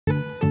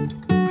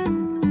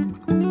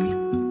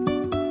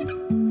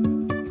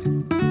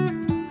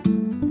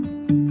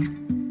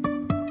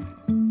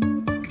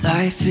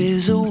Life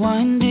is a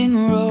winding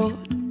road,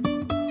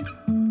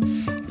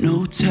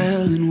 no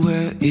telling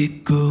where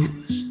it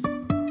goes.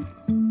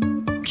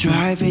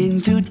 Driving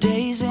through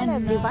days and Hello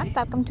everyone,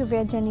 welcome to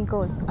Where Journey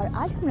Goes। और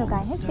आज हम लोग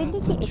आए हैं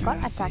Sydney की एक और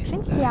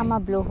अट्रैक्शन कियामा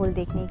ब्लोहोल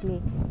देखने के लिए।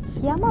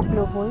 कियामा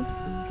ब्लोहोल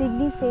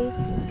सिडनी से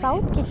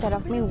साउथ की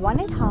तरफ में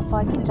 1.5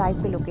 आवर की ड्राइव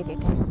पे लोकेटेड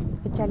है।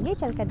 तो चलिए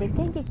चलकर देखते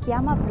हैं कि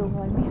कियामा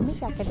ब्लोहोल में हमें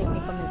क्या क्या देखने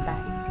को मिलता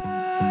है।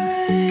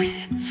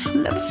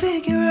 Let me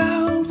figure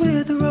out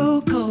where the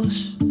road goes.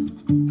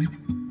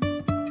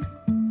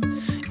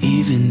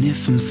 Even if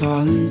I'm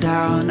falling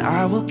down,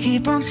 I will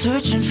keep on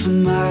searching for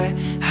my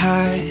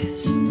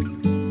highs.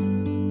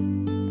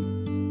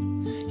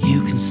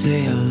 You can say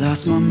I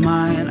lost my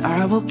mind,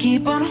 I will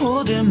keep on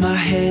holding my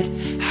head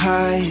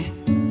high.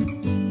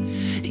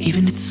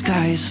 Even if the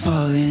sky is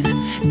falling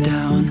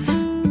down.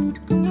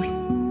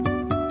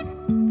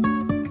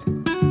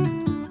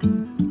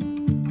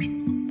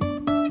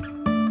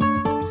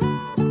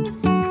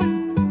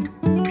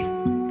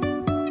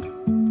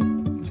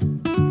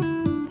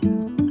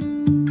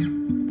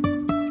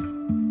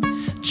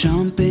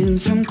 Jumping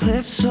from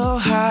cliffs so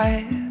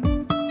high,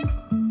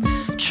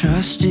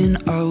 trusting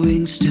our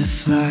wings to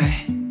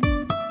fly.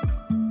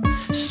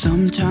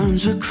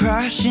 Sometimes we're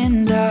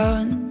crashing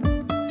down,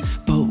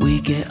 but we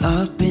get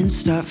up and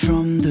start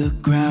from the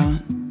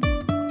ground.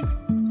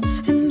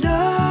 And I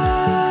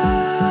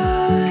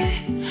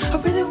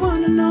really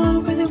wanna know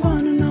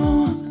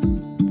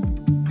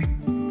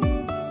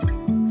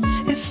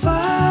if I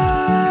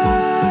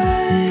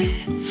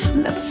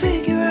will ever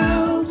figure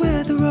out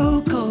where the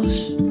road goes.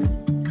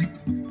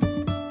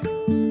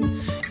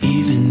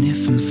 Even if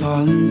I'm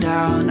falling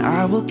down,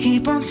 I will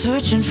keep on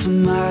searching for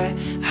my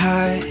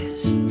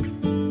highs.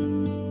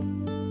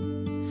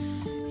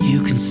 You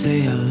can say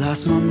I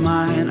lost my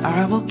mind,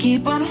 I will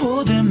keep on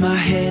holding my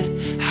head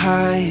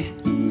high.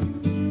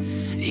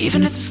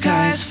 Even if the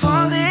sky is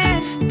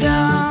falling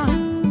down,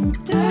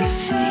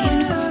 even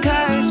if the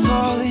sky is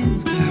falling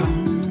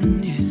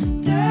down,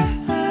 yeah.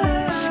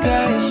 The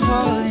sky is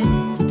falling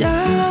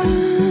down.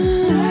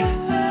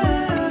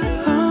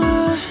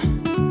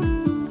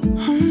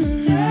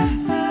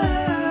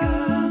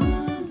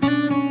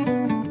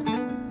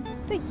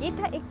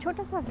 एक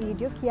छोटा सा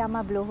video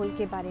कियामा ब्लोहोल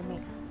के बारे में।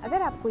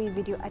 अगर आपको ये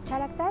video अच्छा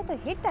लगता है तो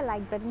hit the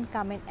like button,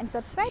 comment and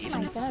subscribe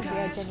my channel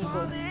where journey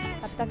goes.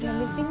 तब तक मैं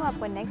मिलती हूँ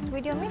आपको नेक्स्ट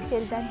वीडियो में।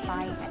 Till then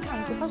bye and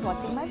thank you for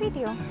watching my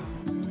video.